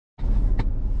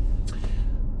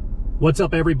What's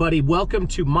up, everybody? Welcome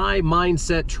to my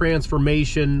mindset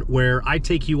transformation, where I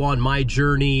take you on my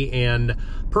journey and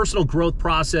personal growth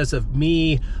process of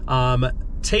me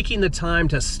taking the time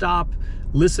to stop,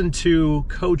 listen to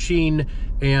coaching,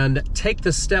 and take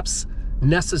the steps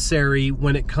necessary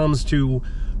when it comes to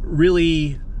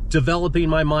really developing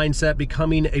my mindset,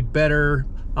 becoming a better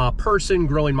person,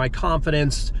 growing my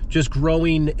confidence, just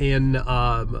growing in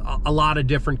a lot of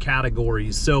different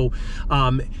categories. So,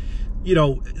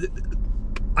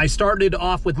 I started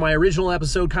off with my original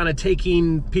episode kind of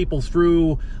taking people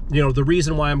through, the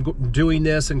reason why I'm doing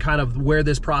this and kind of where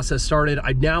this process started.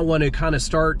 I now want to kind of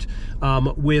start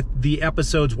with the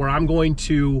episodes where I'm going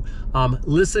to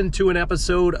listen to an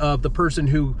episode of the person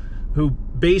who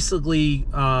basically,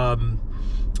 got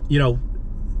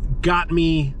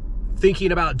me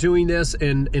thinking about doing this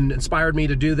and inspired me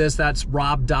to do this. That's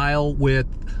Rob Dial with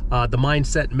the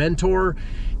Mindset Mentor.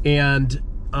 And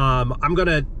I'm going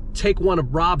to take one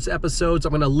of Rob's episodes. I'm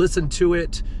going to listen to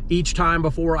it each time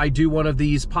before I do one of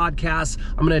these podcasts.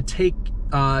 I'm going to take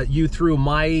you through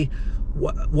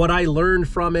what I learned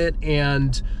from it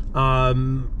and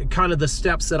kind of the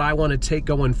steps that I want to take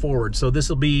going forward. So this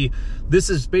is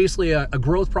basically a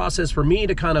growth process for me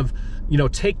to kind of,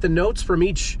 take the notes from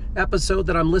each episode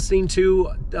that I'm listening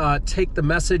to, take the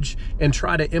message and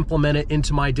try to implement it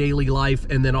into my daily life,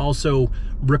 and then also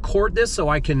record this so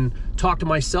I can talk to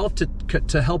myself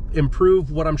to help improve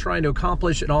what I'm trying to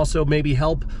accomplish, and also maybe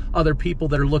help other people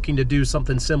that are looking to do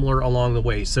something similar along the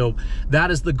way. So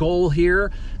that is the goal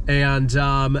here. And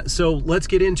so let's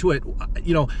get into it.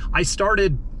 I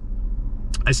started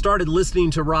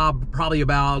listening to Rob probably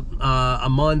about a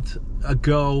month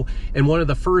ago, and one of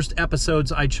the first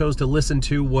episodes I chose to listen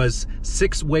to was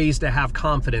 6 Ways to Have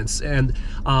Confidence. And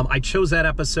I chose that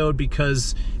episode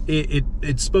because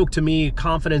it spoke to me.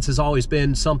 Confidence has always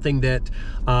been something that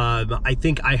I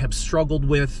think I have struggled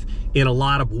with in a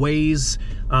lot of ways,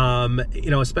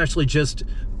 especially just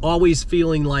always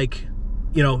feeling like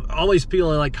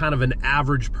kind of an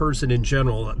average person in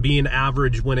general, being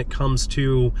average when it comes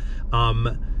to,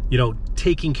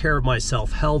 taking care of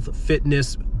myself, health,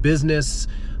 fitness, business,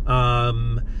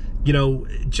 I'm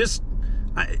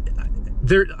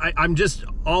just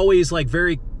always like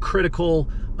very critical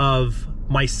of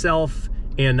myself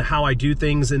and how I do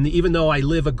things. And even though I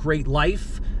live a great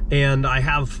life and I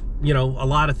have, a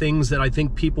lot of things that I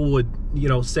think people would,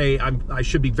 say I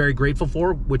should be very grateful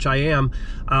for, which I am,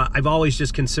 I've always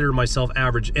just considered myself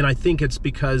average. And I think it's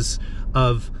because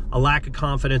of a lack of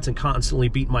confidence and constantly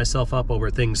beating myself up over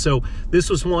things. So this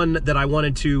was one that I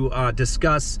wanted to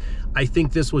discuss. I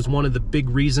think this was one of the big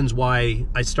reasons why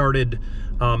I started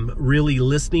really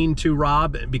listening to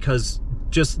Rob, because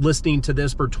just listening to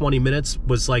this for 20 minutes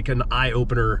was like an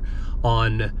eye-opener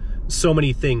on so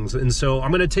many things. And so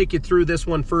I'm going to take you through this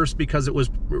one first because it was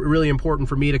really important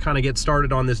for me to kind of get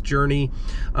started on this journey.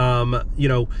 I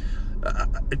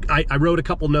wrote a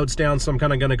couple notes down, so I'm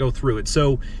kind of going to go through it.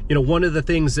 So, one of the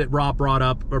things that Rob brought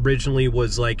up originally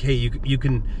was like, hey, you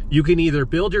can either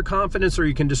build your confidence or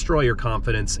you can destroy your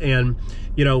confidence. And,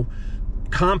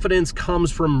 confidence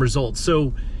comes from results.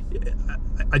 So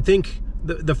I think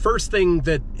the first thing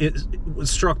that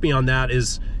struck me on that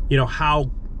is,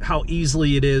 how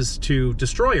easily it is to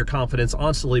destroy your confidence,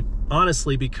 honestly,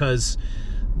 because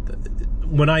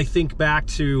when I think back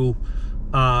to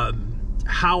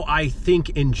how I think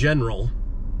in general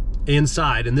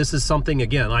inside, and this is something,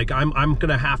 again, like I'm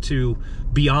gonna have to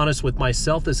be honest with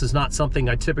myself. This is not something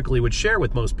I typically would share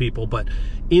with most people, but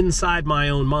inside my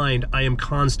own mind, I am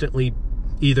constantly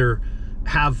either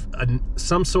have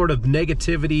some sort of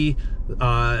negativity,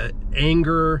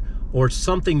 anger, or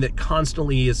something that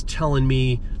constantly is telling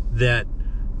me that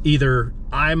either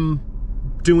I'm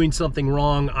doing something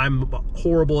wrong, I'm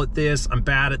horrible at this, I'm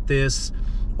bad at this,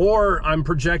 or I'm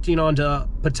projecting onto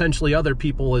potentially other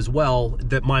people as well,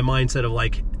 that my mindset of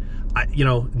like,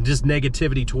 just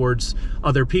negativity towards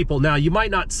other people. Now, you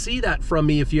might not see that from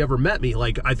me if you ever met me.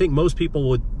 Like, I think most people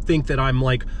would think that I'm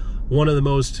like one of the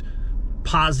most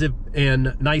positive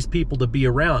and nice people to be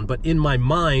around. But in my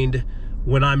mind,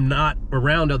 when I'm not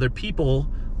around other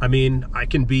people, I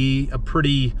can be a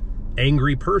pretty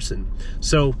angry person.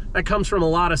 So that comes from a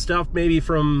lot of stuff, maybe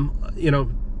from,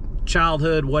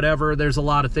 childhood, whatever. There's a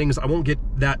lot of things. I won't get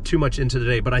that too much into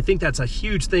today, but I think that's a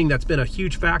huge thing that's been a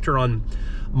huge factor on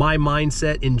my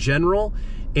mindset in general.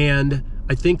 And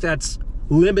I think that's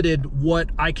limited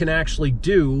what I can actually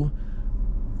do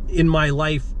in my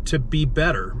life to be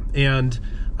better. And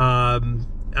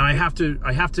I have to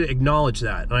acknowledge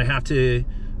that. And I have to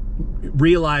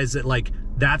realize that, like,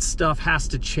 that stuff has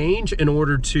to change in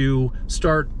order to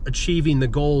start achieving the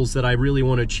goals that I really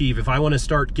want to achieve. If I want to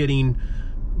start getting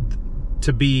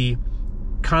to be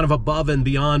kind of above and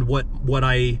beyond what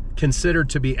I consider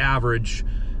to be average,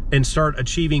 and start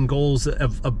achieving goals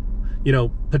of you know,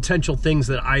 potential things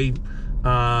that I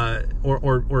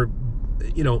or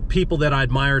you know, people that I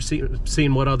admire,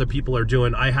 seeing what other people are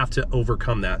doing, I have to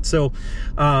overcome that. So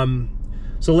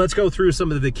so let's go through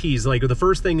some of the keys. Like, the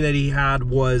first thing that he had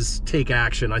was take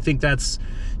action. I think that's,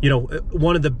 you know,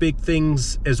 one of the big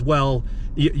things as well.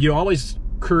 You always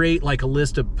create like a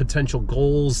list of potential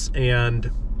goals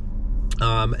and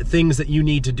things that you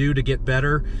need to do to get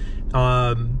better.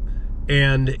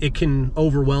 And it can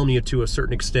overwhelm you to a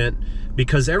certain extent,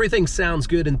 because everything sounds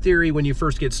good in theory when you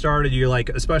first get started. You're like,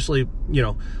 especially, you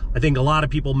know, I think a lot of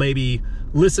people maybe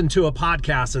listen to a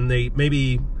podcast and they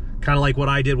maybe kind of like what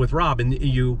I did with Rob, and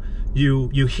you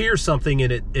hear something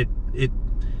and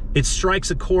it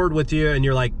strikes a chord with you, and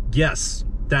you're like, yes,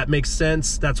 that makes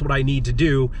sense. That's what I need to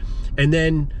do. And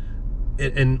then,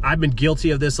 and I've been guilty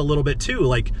of this a little bit too.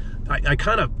 Like, I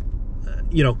kind of,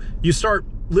 you know, you start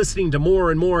listening to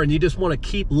more and more, and you just want to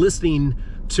keep listening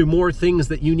to more things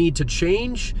that you need to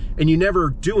change, and you never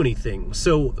do anything.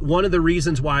 So one of the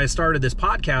reasons why I started this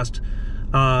podcast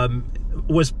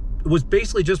was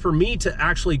basically just for me to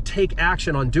actually take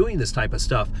action on doing this type of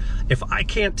stuff. If I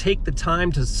can't take the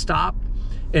time to stop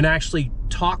and actually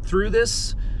talk through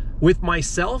this with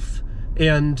myself,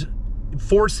 and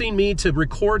forcing me to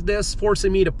record this,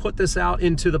 forcing me to put this out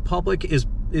into the public is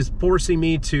forcing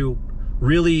me to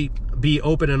really be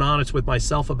open and honest with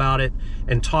myself about it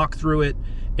and talk through it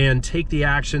and take the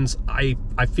actions I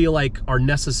feel like are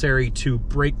necessary to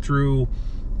break through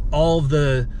all of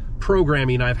the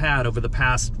programming I've had over the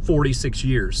past 46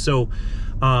 years. So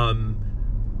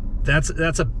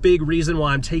that's a big reason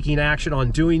why I'm taking action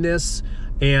on doing this.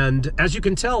 And as you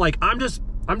can tell, like, I'm just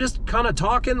kind of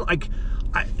talking, like,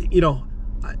 I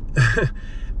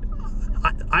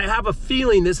have a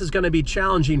feeling this is going to be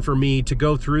challenging for me to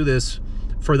go through this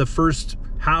for the first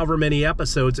however many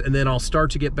episodes, and then I'll start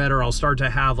to get better. I'll start to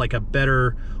have like a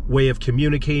better way of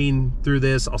communicating through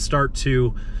this. I'll start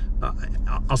to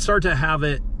have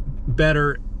it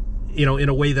better, you know, in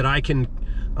a way that I can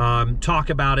talk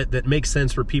about it that makes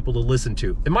sense for people to listen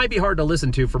to. It might be hard to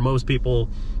listen to for most people,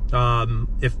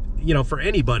 if, you know, for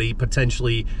anybody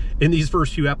potentially in these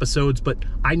first few episodes, but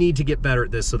I need to get better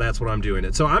at this, so that's what I'm doing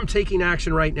it. So I'm taking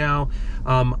action right now.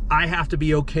 I have to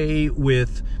be okay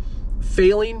with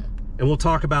failing, and we'll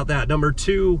talk about that. Number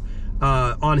 2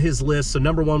 on his list, so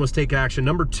number 1 was take action,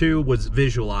 number 2 was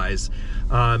visualize.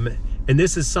 And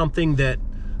this is something that,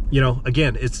 you know,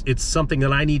 again, it's something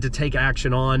that I need to take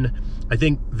action on. I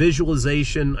think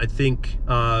visualization, I think,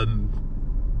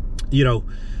 you know,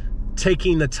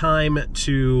 taking the time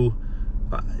to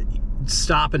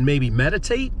stop and maybe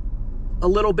meditate a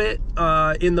little bit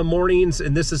in the mornings.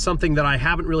 And this is something that I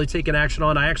haven't really taken action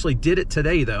on. I actually did it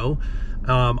today, though.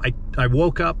 I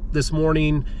woke up this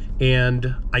morning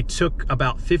and I took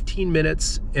about 15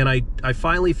 minutes, and I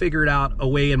finally figured out a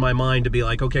way in my mind to be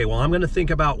like, okay, well, I'm going to think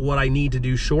about what I need to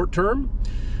do short term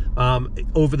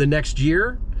over the next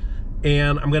year,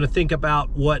 and I'm going to think about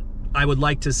what I would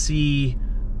like to see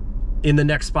in the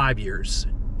next 5 years.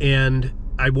 And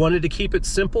I wanted to keep it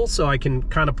simple so I can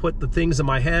kind of put the things in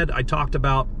my head. I talked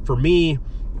about, for me,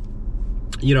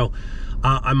 you know,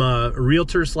 I'm a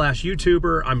realtor /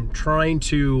 YouTuber. I'm trying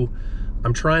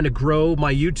to grow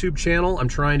my YouTube channel. I'm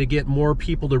trying to get more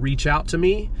people to reach out to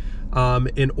me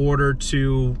in order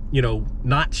to, you know,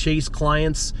 not chase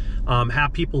clients,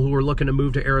 have people who are looking to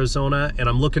move to Arizona, and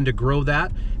I'm looking to grow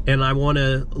that. And I want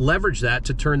to leverage that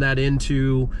to turn that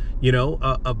into, you know,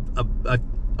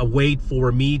 a way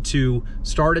for me to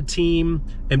start a team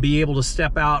and be able to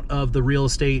step out of the real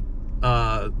estate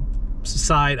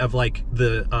side of like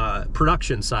the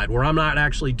production side, where I'm not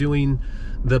actually doing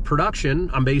the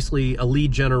production. I'm basically a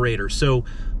lead generator. So,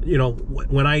 you know,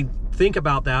 when I think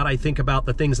about that, I think about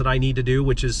the things that I need to do,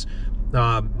 which is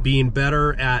being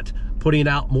better at putting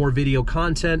out more video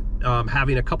content,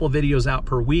 having a couple of videos out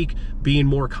per week, being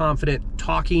more confident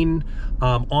talking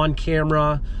on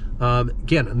camera.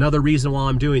 Again, another reason why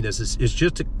I'm doing this is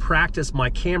just to practice my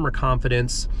camera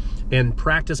confidence and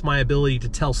practice my ability to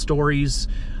tell stories,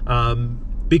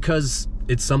 because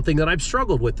it's something that I've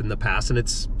struggled with in the past, and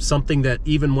it's something that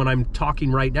even when I'm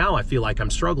talking right now, I feel like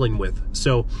I'm struggling with.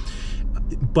 So,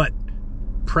 but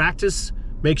practice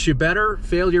makes you better,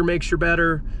 failure makes you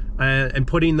better, and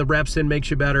putting the reps in makes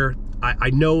you better. I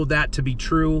know that to be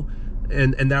true,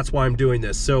 and that's why I'm doing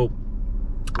this. So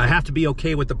I have to be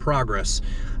okay with the progress.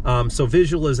 So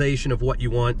visualization of what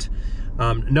you want.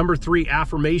 Number 3,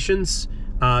 affirmations.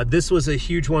 This was a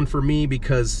huge one for me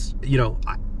because, you know,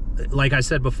 like I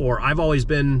said before, I've always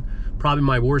been probably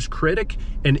my worst critic,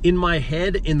 and in my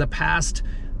head in the past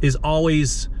is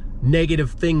always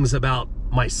negative things about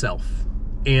myself.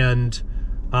 And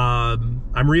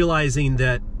I'm realizing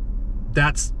that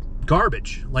that's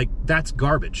garbage. Like, that's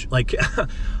garbage. Like,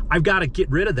 I've got to get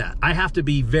rid of that. I have to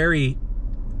be very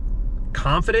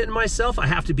confident in myself. I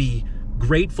have to be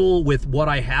grateful with what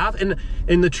I have.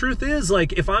 And the truth is,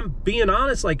 like, if I'm being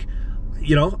honest, like,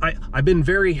 you know, I've been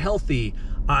very healthy.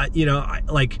 You know,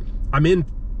 I'm in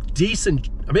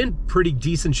pretty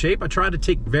decent shape. I try to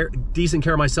take very decent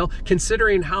care of myself,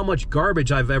 considering how much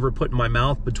garbage I've ever put in my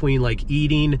mouth between like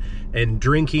eating and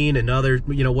drinking and other,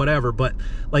 you know, whatever. But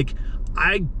like,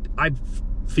 I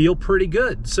feel pretty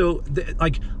good. So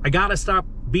like, I gotta stop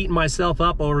beating myself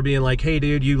up over being like, hey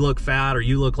dude, you look fat, or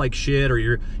you look like shit, or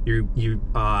your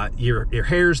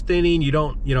hair's thinning, you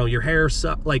don't, you know, your hair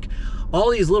like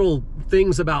all these little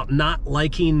things about not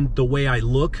liking the way I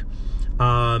look,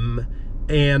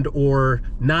 and or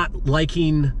not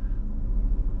liking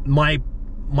my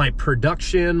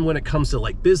production when it comes to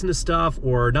like business stuff,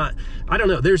 or not, I don't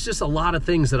know. There's just a lot of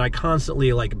things that I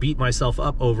constantly like beat myself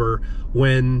up over,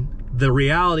 when the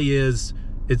reality is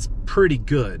it's pretty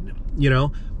good. You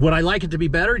know, would I like it to be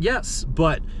better? Yes,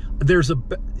 but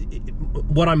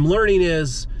what I'm learning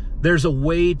is there's a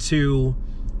way to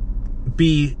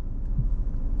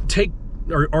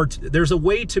there's a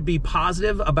way to be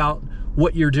positive about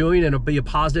what you're doing, and be a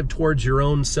positive towards your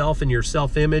own self and your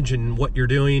self-image and what you're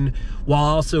doing, while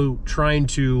also trying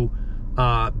to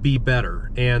be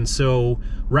better. And so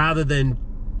rather than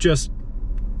just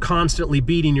constantly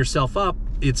beating yourself up,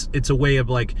 it's a way of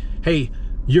like, hey,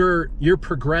 you're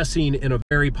progressing in a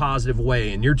very positive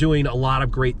way, and you're doing a lot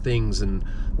of great things, and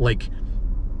like,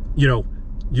 you know,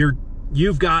 you're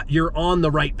on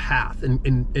the right path,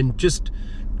 and just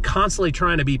constantly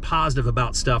trying to be positive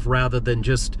about stuff, rather than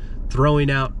just throwing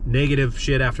out negative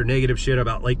shit after negative shit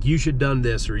about like, you should have done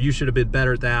this, or you should have been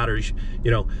better at that, or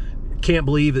you know, can't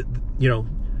believe that, you know,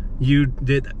 you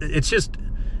did. It's just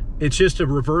a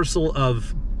reversal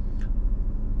of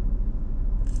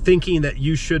thinking that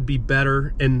you should be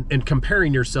better, and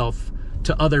comparing yourself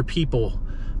to other people,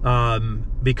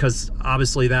 because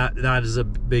obviously that is a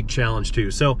big challenge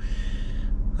too. So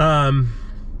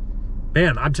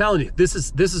man, I'm telling you, this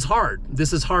is hard.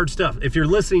 This is hard stuff. If you're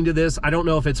listening to this, I don't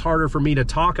know if it's harder for me to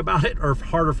talk about it or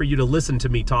harder for you to listen to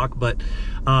me talk, but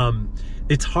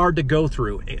it's hard to go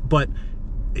through. But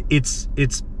it's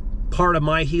part of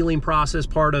my healing process,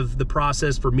 part of the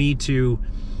process for me to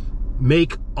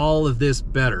make all of this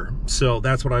better. So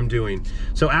that's what I'm doing.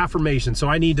 So affirmation. So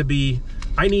I need to be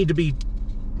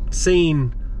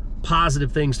saying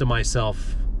positive things to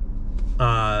myself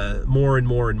more and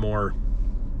more and more.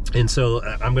 And so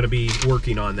I'm going to be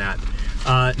working on that.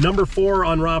 Number 4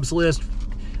 on Rob's list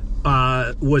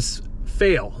was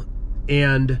fail.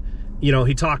 And, you know,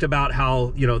 he talked about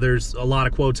how, you know, there's a lot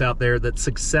of quotes out there that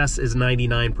success is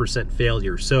 99%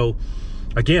 failure. So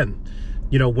again,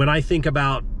 you know, when I think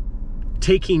about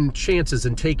taking chances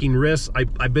and taking risks,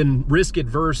 I've been risk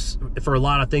adverse for a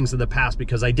lot of things in the past,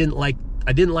 because I didn't like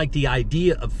the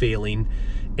idea of failing.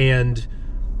 And,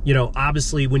 you know,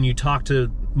 obviously when you talk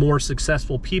to more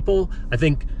successful people, I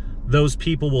think those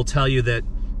people will tell you that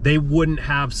they wouldn't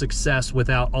have success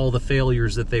without all the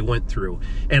failures that they went through.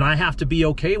 And I have to be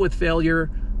okay with failure,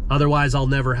 otherwise I'll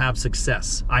never have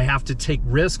success. I have to take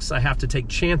risks, I have to take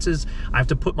chances, I have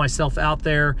to put myself out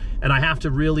there, and I have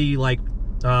to really like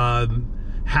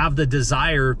have the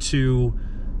desire to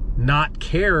not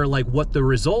care like what the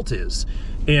result is.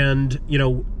 And, you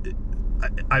know,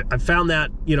 I found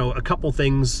that, you know, a couple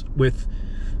things with,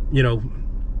 you know,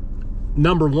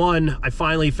 number 1, I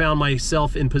finally found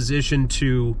myself in position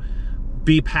to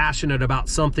be passionate about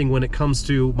something when it comes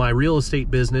to my real estate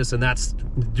business, and that's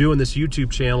doing this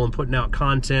YouTube channel and putting out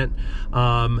content,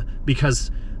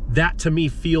 because that to me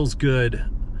feels good.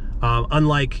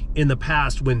 Unlike in the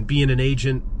past, when being an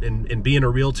agent and being a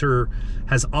realtor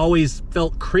has always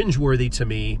felt cringeworthy to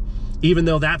me, even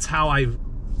though that's how I've,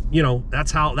 you know,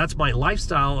 that's my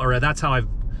lifestyle, or that's how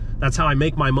I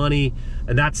make my money,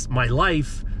 and that's my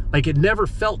life. Like, it never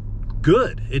felt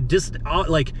good. It just,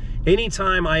 like,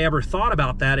 anytime I ever thought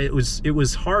about that, it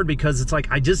was hard, because it's like,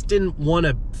 I just didn't want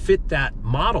to fit that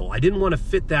model. I didn't want to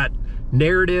fit that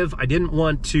narrative. I didn't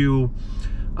want to,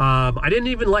 I didn't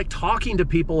even like talking to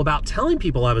people about telling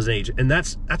people I was an agent. And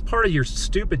that's part of your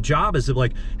stupid job, is to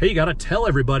like, hey, you got to tell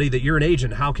everybody that you're an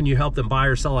agent. How can you help them buy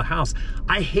or sell a house?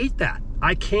 I hate that.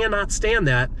 I cannot stand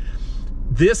that.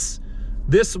 This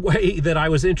this way that I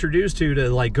was introduced to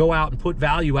like go out and put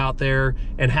value out there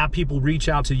and have people reach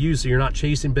out to you, so you're not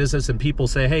chasing business and people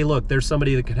say, hey, look, there's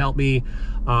somebody that can help me,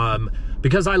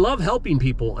 because I love helping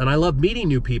people and I love meeting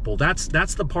new people. That's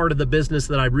the part of the business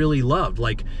that I really loved,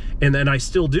 like, and then I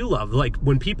still do love, like,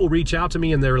 when people reach out to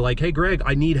me and they're like, hey Greg,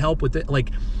 I need help with it, like,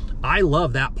 I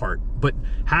love that part. But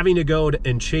having to go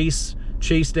and chase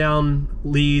down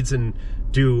leads and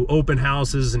do open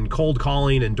houses and cold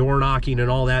calling and door knocking and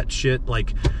all that shit,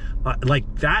 like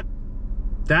that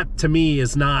to me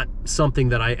is not something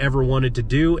that I ever wanted to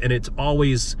do, and it's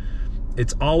always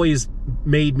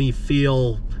made me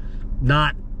feel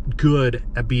not good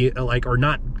at being like, or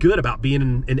not good about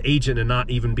being an agent and not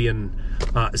even being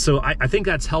so I think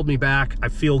that's held me back. I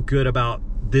feel good about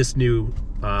this new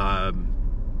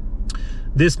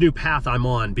path I'm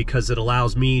on, because it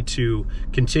allows me to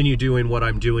continue doing what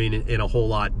I'm doing in a whole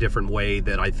lot different way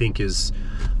that I think is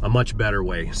a much better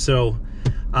way. So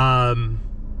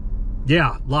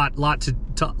yeah, lot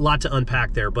to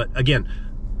unpack there. But again,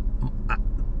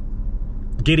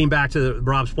 getting back to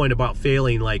Rob's point about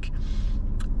failing, like,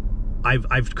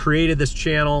 I've created this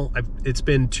channel. It's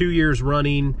been 2 years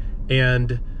running,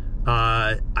 and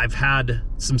I've had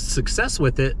some success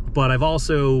with it, but I've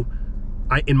also,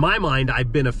 in my mind,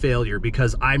 I've been a failure,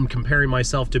 because I'm comparing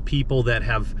myself to people that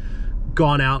have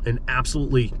gone out and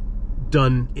absolutely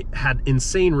had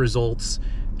insane results,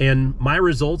 and my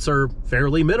results are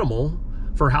fairly minimal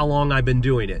for how long I've been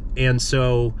doing it. And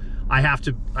so I have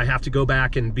to go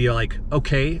back and be like,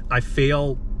 okay, I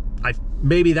fail.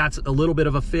 Maybe that's a little bit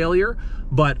of a failure,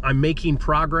 but I'm making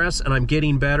progress and I'm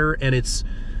getting better, and it's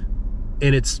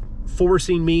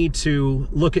forcing me to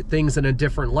look at things in a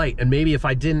different light. And maybe if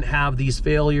I didn't have these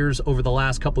failures over the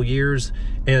last couple years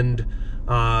and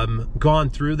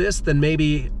gone through this, then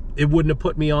maybe it wouldn't have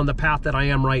put me on the path that I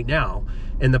am right now.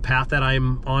 And the path that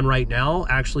I'm on right now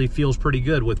actually feels pretty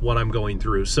good with what I'm going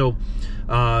through. So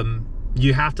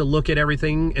you have to look at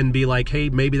everything and be like, hey,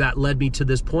 maybe that led me to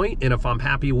this point, and if I'm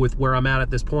happy with where I'm at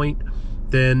this point,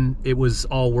 then it was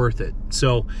all worth it.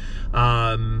 So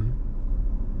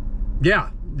yeah,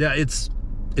 it's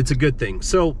a good thing.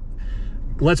 So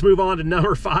let's move on to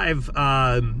number 5.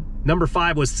 Number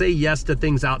 5 was say yes to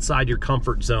things outside your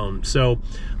comfort zone. So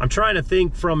I'm trying to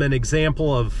think from an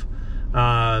example of,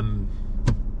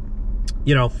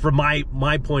 you know, from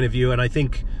my point of view, and I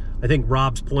think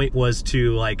Rob's point was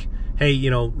to, like, hey,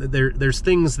 you know, there's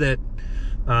things that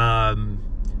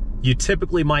you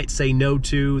typically might say no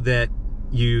to, that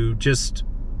you just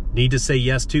need to say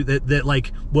yes to, that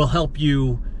like will help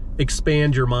you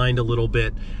expand your mind a little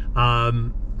bit.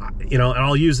 You know, and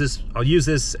I'll use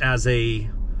this as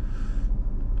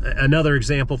another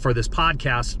example for this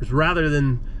podcast. Rather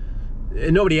than,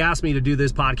 and nobody asked me to do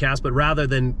this podcast, but rather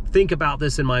than think about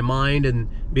this in my mind and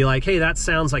be like, hey, that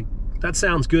sounds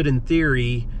good in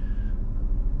theory,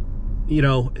 you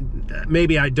know,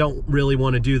 maybe I don't really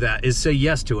want to do that, is say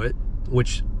yes to it,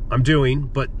 which I'm doing.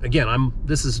 But again,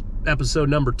 this is episode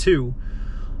number 2.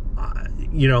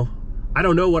 You know, I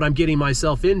don't know what I'm getting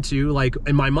myself into. Like,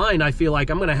 in my mind, I feel like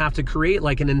I'm going to have to create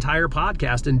like an entire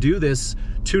podcast and do this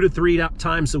 2 to 3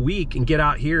 times a week and get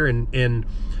out here and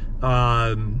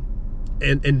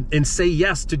say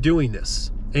yes to doing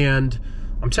this. And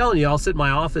I'm telling you, I'll sit in my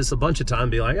office a bunch of times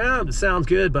and be like, it sounds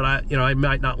good, but I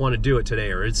might not want to do it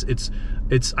today, or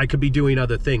I could be doing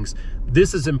other things.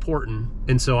 This is important,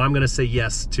 and so I'm going to say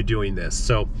yes to doing this.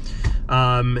 So,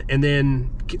 and then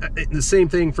the same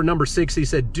thing for number 6. He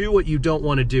said, do what you don't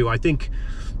want to do. I think,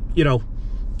 you know,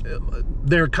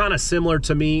 they're kind of similar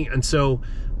to me, and so,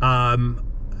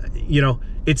 you know,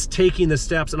 it's taking the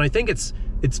steps, and I think it's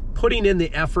putting in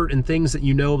the effort and things that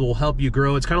you know will help you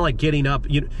grow. It's kind of like getting up.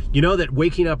 You know that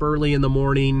waking up early in the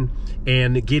morning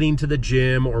and getting to the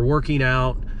gym or working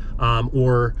out,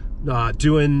 or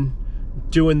doing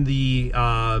the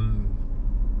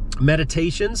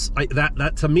meditations.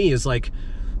 That to me is like,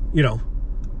 you know,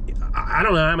 I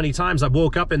don't know how many times I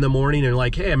woke up in the morning and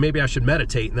like, hey, maybe I should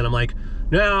meditate, and then I'm like,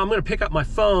 no, I'm going to pick up my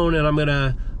phone and I'm going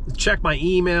to check my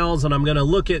emails and I'm going to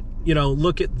look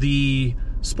at the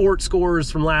sports scores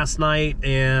from last night,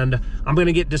 and I'm going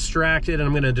to get distracted, and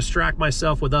I'm going to distract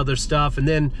myself with other stuff. And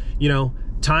then, you know,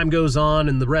 time goes on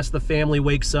and the rest of the family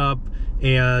wakes up,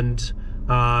 and,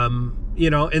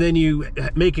 you know, and then you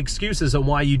make excuses on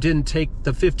why you didn't take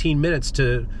the 15 minutes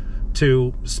to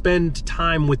spend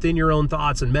time within your own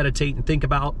thoughts and meditate and think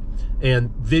about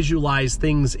and visualize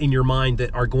things in your mind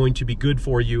that are going to be good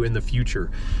for you in the future.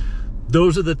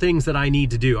 Those are the things that I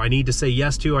need to do. I need to say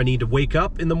yes to. I need to wake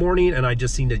up in the morning, and I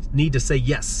just need to say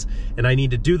yes. And I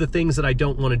need to do the things that I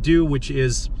don't want to do, which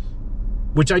is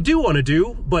which I do want to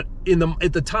do, but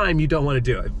at the time you don't want to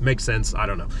do it. Makes sense. I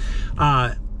don't know.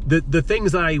 The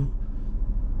things that I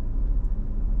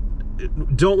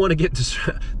don't want to get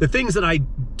to, the things that I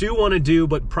do want to do,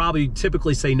 but probably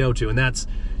typically say no to, and that's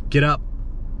get up,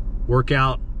 work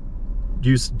out,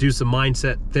 do some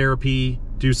mindset therapy,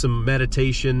 do some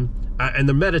meditation, and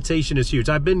the meditation is huge.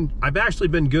 I've actually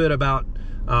been good about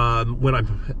when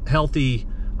I'm healthy,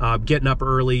 getting up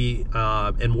early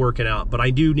and working out, but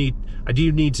I do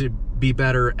need to be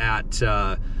better at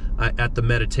the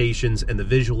meditations and the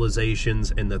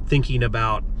visualizations and the thinking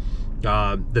about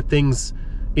the things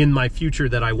in my future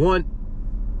that I want,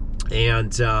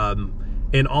 and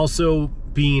also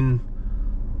being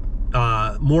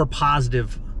more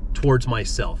positive towards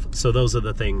myself. So those are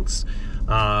the things.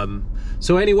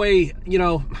 So anyway, you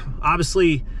know,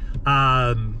 obviously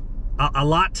a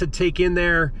lot to take in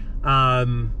there.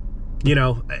 You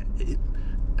know,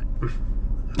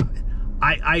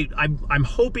 I'm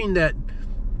hoping that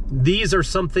these are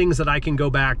some things that I can go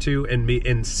back to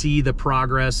and see the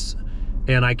progress,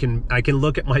 and I can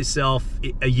look at myself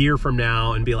a year from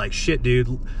now and be like, shit,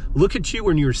 dude, look at you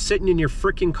when you were sitting in your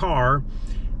freaking car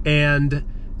and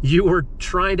you were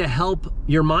trying to help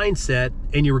your mindset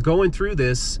and you were going through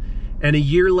this, and a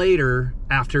year later,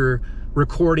 after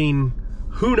recording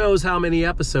who knows how many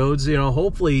episodes, you know,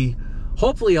 hopefully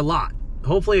a lot,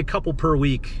 hopefully a couple per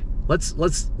week. Let's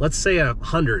say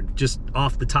 100, just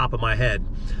off the top of my head.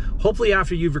 Hopefully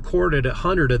after you've recorded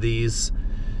 100 of these,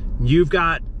 you've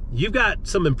got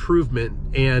some improvement,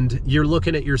 and you're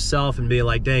looking at yourself and being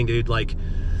like, dang, dude, like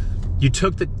you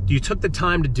took the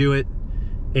time to do it,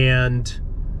 and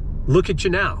look at you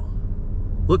now.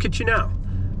 Look at you now.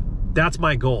 That's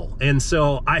my goal. And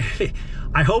so I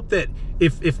hope that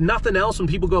if nothing else, when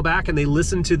people go back and they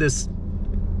listen to this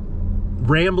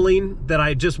rambling that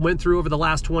I just went through over the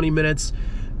last 20 minutes,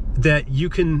 that you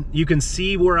can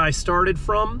see where I started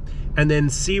from and then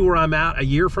see where I'm at a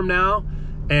year from now,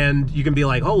 and you can be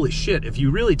like, holy shit, if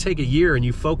you really take a year and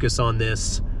you focus on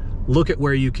this, look at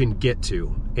where you can get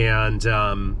to. And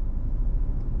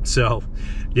so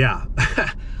yeah,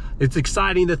 it's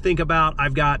exciting to think about.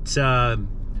 I've got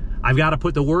to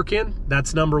put the work in.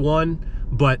 That's number one.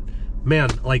 But man,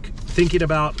 like thinking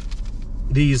about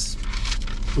these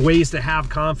ways to have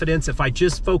confidence, if I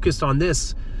just focused on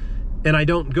this and I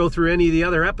don't go through any of the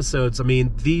other episodes, I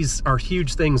mean, these are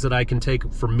huge things that I can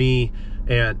take from me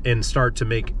and start to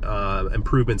make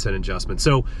improvements and adjustments.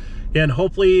 So, and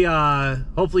hopefully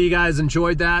you guys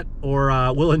enjoyed that, or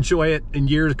will enjoy it in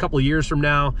a couple of years from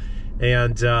now,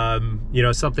 and you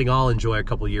know, something I'll enjoy a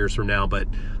couple of years from now. But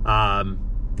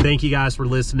thank you guys for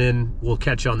listening. We'll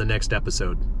catch you on the next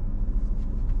episode.